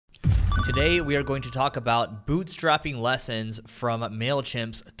Today, we are going to talk about bootstrapping lessons from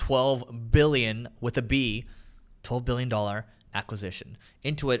Mailchimp's $12 billion with a B, $12 billion acquisition.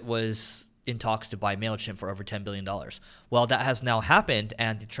 Intuit was in talks to buy Mailchimp for over $10 billion. Well, that has now happened,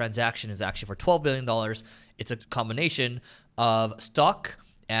 and the transaction is actually for $12 billion. It's a combination of stock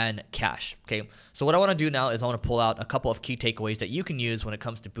and cash. Okay, so what I want to do now is I want to pull out a couple of key takeaways that you can use when it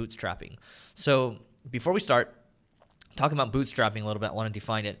comes to bootstrapping. So before we start talking about bootstrapping a little bit, I want to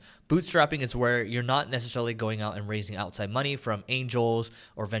define it. Bootstrapping is where you're not necessarily going out and raising outside money from angels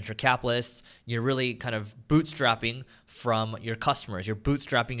or venture capitalists. You're really kind of bootstrapping from your customers. You're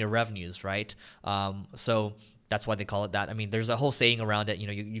bootstrapping your revenues, right? So that's why they call it that. I mean, there's a whole saying around it. You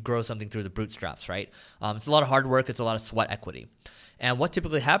know, you grow something through the bootstraps, right? It's a lot of hard work. It's a lot of sweat equity. And what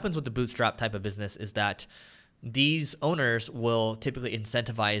typically happens with the bootstrap type of business is that these owners will typically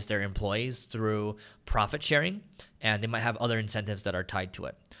incentivize their employees through profit sharing, and they might have other incentives that are tied to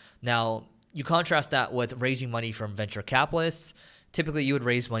it. Now, you contrast that with raising money from venture capitalists. Typically, you would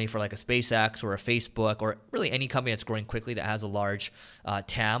raise money for like a SpaceX or a Facebook or really any company that's growing quickly that has a large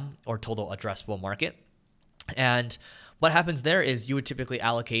TAM or total addressable market. And what happens there is you would typically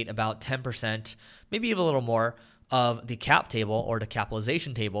allocate about 10%, maybe even a little more, of the cap table or the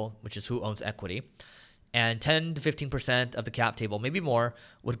capitalization table, which is who owns equity. And 10 to 15% of the cap table, maybe more,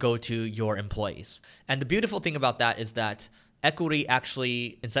 would go to your employees. And the beautiful thing about that is that equity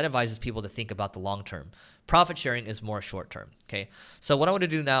actually incentivizes people to think about the long term. Profit sharing is more short term. Okay. So what I want to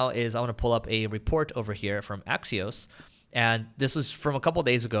do now is I want to pull up a report over here from Axios. And this was from a couple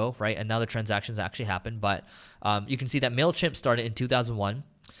days ago, right? And now the transactions actually happened. But you can see that Mailchimp started in 2001.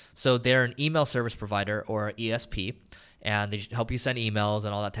 So they're an email service provider or ESP. And they help you send emails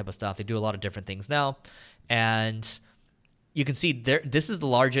and all that type of stuff. They do a lot of different things now. And you can see there, this is the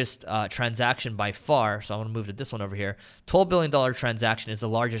largest transaction by far. So I want to move to this one over here. $12 billion transaction is the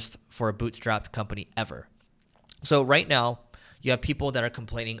largest for a bootstrapped company ever. So right now, you have people that are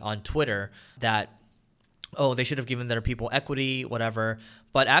complaining on Twitter that, oh, they should have given their people equity, whatever.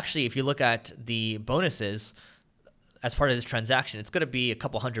 But actually, if you look at the bonuses as part of this transaction, it's going to be a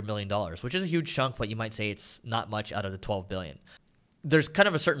couple $100 million, which is a huge chunk, but you might say it's not much out of the $12 billion. There's kind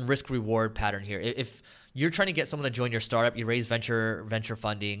of a certain risk reward pattern here. If you're trying to get someone to join your startup, you raise venture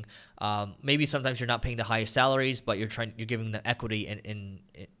funding. Maybe sometimes you're not paying the highest salaries, but you're giving them equity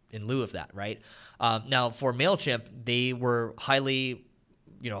in lieu of that, right? Now for Mailchimp, they were highly,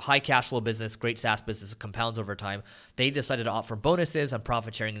 high cash flow business, great SaaS business, it compounds over time. They decided to opt for bonuses and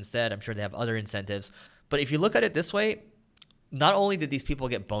profit sharing instead. I'm sure they have other incentives. But if you look at it this way, not only did these people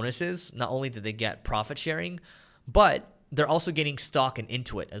get bonuses, not only did they get profit sharing, but they're also getting stock and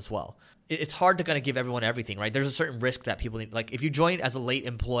Intuit as well. It's hard to kind of give everyone everything, right? There's a certain risk that people need. Like if you joined as a late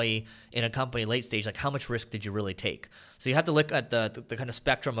employee in a company, late stage, like how much risk did you really take? So you have to look at the kind of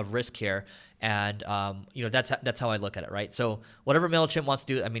spectrum of risk here. And, that's how I look at it, right? So whatever Mailchimp wants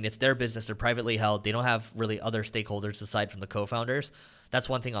to do, I mean, it's their business. They're privately held. They don't have really other stakeholders aside from the co-founders. That's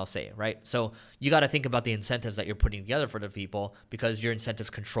one thing I'll say, right? So you got to think about the incentives that you're putting together for the people because your incentives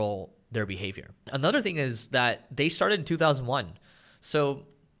control their behavior. Another thing is that they started in 2001. So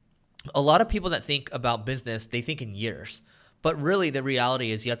a lot of people that think about business, they think in years. But really the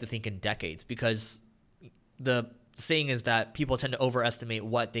reality is you have to think in decades because the saying is that people tend to overestimate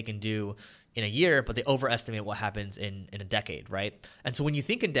what they can do in a year, but they overestimate what happens in a decade, right? And so when you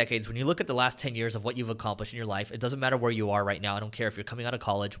think in decades, when you look at the last 10 years of what you've accomplished in your life, it doesn't matter where you are right now. I don't care if you're coming out of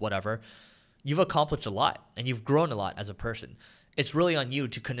college, whatever. You've accomplished a lot and you've grown a lot as a person. It's really on you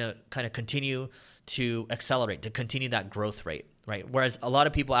to kind of continue to accelerate, to continue that growth rate, right? Whereas a lot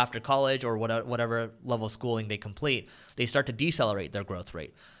of people after college or whatever level of schooling they complete, they start to decelerate their growth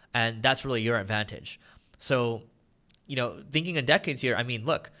rate. And that's really your advantage. So, thinking in decades here, I mean,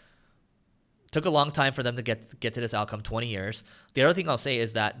 look, took a long time for them to get to this outcome, 20 years. The other thing I'll say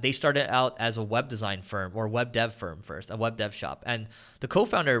is that they started out as a web design firm or web dev firm first, a web dev shop. And the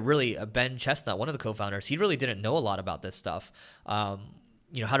co-founder really, Ben Chestnut, one of the co-founders, he really didn't know a lot about this stuff. How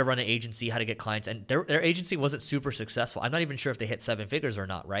to run an agency, how to get clients. And their agency wasn't super successful. I'm not even sure if they hit 7 figures or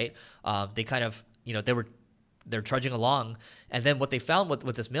not, right? They kind of, they're trudging along. And then what they found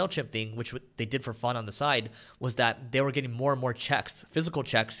with this Mailchimp thing, which they did for fun on the side, was that they were getting more and more checks, physical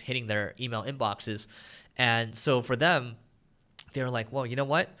checks hitting their email inboxes. And so for them, they were like, well, you know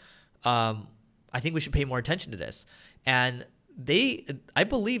what? I think we should pay more attention to this. And I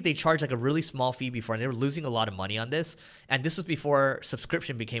believe they charged like a really small fee before, and they were losing a lot of money on this. And this was before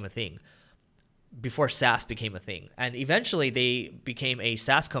subscription became a thing, before SaaS became a thing. And eventually they became a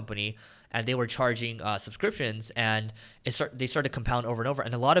SaaS company, and they were charging subscriptions, and they started to compound over and over.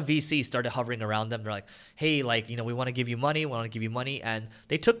 And a lot of VCs started hovering around them. They're like, hey, like, we want to give you money, and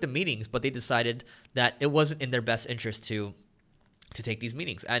they took the meetings, but they decided that it wasn't in their best interest to take these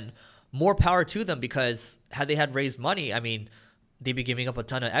meetings. And more power to them, because had they had raised money, I mean, they'd be giving up a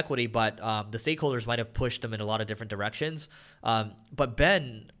ton of equity, but the stakeholders might have pushed them in a lot of different directions. But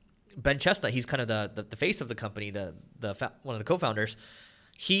Ben Chestnut, he's kind of the face of the company, one of the co-founders.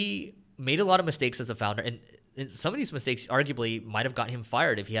 He made a lot of mistakes as a founder, and some of these mistakes arguably might have gotten him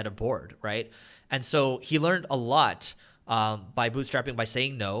fired if he had a board, right? And so he learned a lot by bootstrapping, by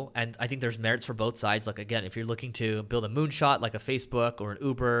saying no. And I think there's merits for both sides. Like, again, if you're looking to build a moonshot like a Facebook or an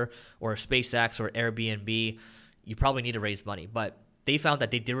Uber or a SpaceX or Airbnb, you probably need to raise money. But they found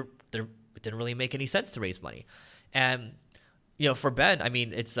that it didn't really make any sense to raise money. And for Ben, I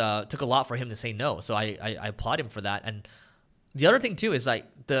mean, it's took a lot for him to say no. So I applaud him for that. And the other thing too is like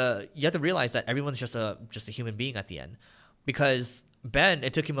you have to realize that everyone's just a human being at the end, because Ben,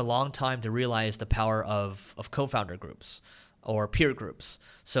 it took him a long time to realize the power of co-founder groups or peer groups.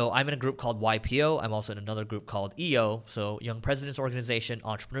 So I'm in a group called YPO. I'm also in another group called EO, so Young Presidents Organization,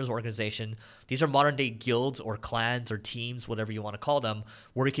 Entrepreneurs Organization. These are modern day guilds or clans or teams, whatever you want to call them,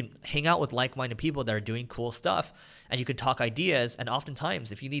 where you can hang out with like-minded people that are doing cool stuff, and you can talk ideas. And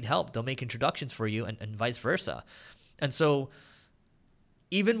oftentimes, if you need help, they'll make introductions for you, and vice versa. And so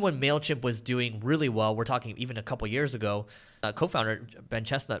even when Mailchimp was doing really well, we're talking even a couple years ago, co-founder Ben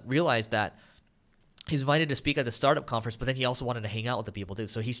Chestnut realized that he's invited to speak at the startup conference, but then he also wanted to hang out with the people too.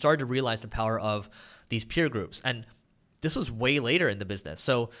 So he started to realize the power of these peer groups. And this was way later in the business.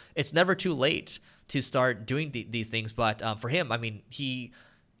 So it's never too late to start doing these things. But for him, I mean,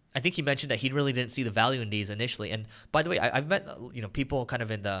 I think he mentioned that he really didn't see the value in these initially. And by the way, I've met people kind of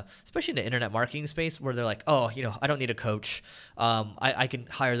especially in the internet marketing space, where they're like, oh, I don't need a coach. I can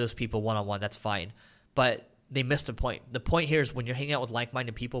hire those people one-on-one. That's fine. But they missed the point. The point here is when you're hanging out with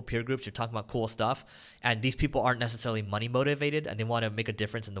like-minded people, peer groups, you're talking about cool stuff, and these people aren't necessarily money motivated and they want to make a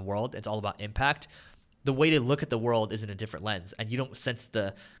difference in the world. It's all about impact. The way to look at the world is in a different lens, and you don't sense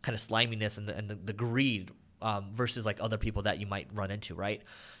the kind of sliminess and the greed versus like other people that you might run into, right?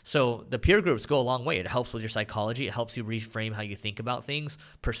 So the peer groups go a long way. It helps with your psychology. It helps you reframe how you think about things.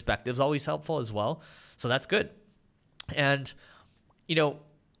 Perspective's always helpful as well. So that's good. And,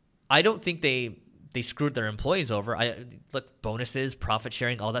 I don't think they screwed their employees over. Look, bonuses, profit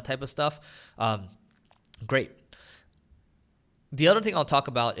sharing, all that type of stuff. Great. The other thing I'll talk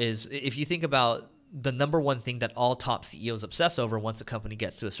about is, if you think about the number one thing that all top CEOs obsess over once a company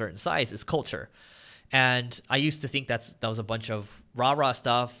gets to a certain size, is culture. And I used to think that was a bunch of rah-rah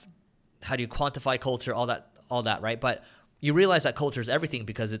stuff. How do you quantify culture? All that, right? But you realize that culture is everything,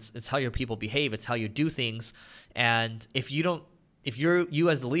 because it's how your people behave. It's how you do things. And if you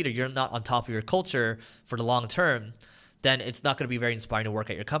as the leader, you're not on top of your culture for the long term, then it's not going to be very inspiring to work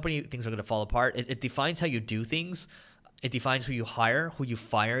at your company. Things are going to fall apart. It defines how you do things. It defines who you hire, who you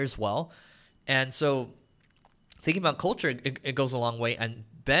fire as well. And so thinking about culture, it goes a long way. And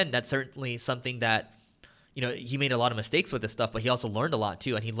Ben, that's certainly something that, he made a lot of mistakes with this stuff, but he also learned a lot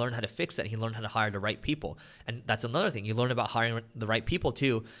too. And he learned how to fix it. He learned how to hire the right people. And that's another thing. You learn about hiring the right people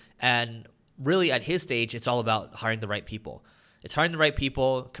too. And really at his stage, it's all about hiring the right people. It's hiring the right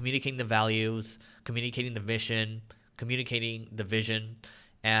people, communicating the values, communicating the mission, communicating the vision.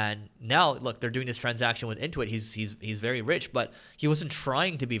 And now, look, they're doing this transaction with Intuit. He's very rich, but he wasn't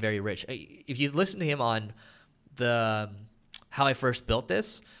trying to be very rich. If you listen to him on How I First Built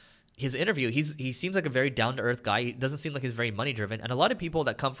This, his interview, he seems like a very down-to-earth guy. He doesn't seem like he's very money-driven. And a lot of people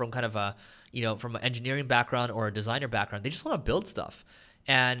that come from kind of from an engineering background or a designer background, they just want to build stuff.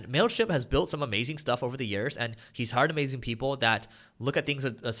 And Mailchimp has built some amazing stuff over the years, and he's hired amazing people that look at things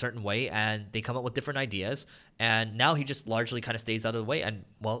a certain way, and they come up with different ideas. And now he just largely kind of stays out of the way. And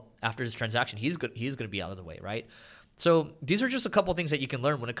well, after this transaction, he's going to be out of the way, right? So these are just a couple things that you can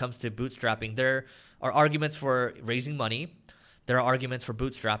learn when it comes to bootstrapping. There are arguments for raising money. There are arguments for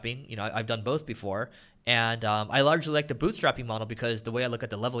bootstrapping. I've done both before, and I largely like the bootstrapping model, because the way I look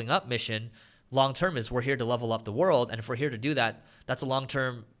at the leveling up mission long-term is we're here to level up the world. And if we're here to do that, that's a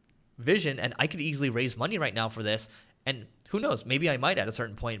long-term vision. And I could easily raise money right now for this. And who knows, maybe I might at a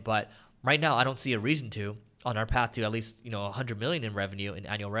certain point, but right now I don't see a reason to, on our path to at least, 100 million in revenue, in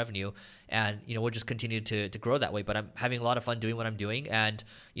annual revenue. And, we'll just continue to grow that way. But I'm having a lot of fun doing what I'm doing. And,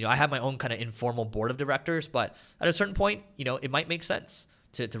 I have my own kind of informal board of directors, but at a certain point, it might make sense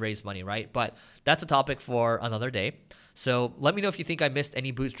to raise money, right? But that's a topic for another day. So let me know if you think I missed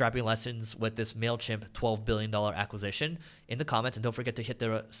any bootstrapping lessons with this Mailchimp $12 billion acquisition in the comments. And don't forget to hit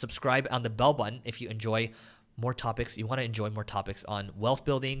the subscribe and the bell button if you enjoy more topics. You want to enjoy more topics on wealth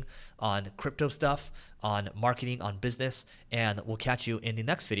building, on crypto stuff, on marketing, on business. And we'll catch you in the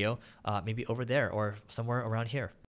next video, maybe over there or somewhere around here.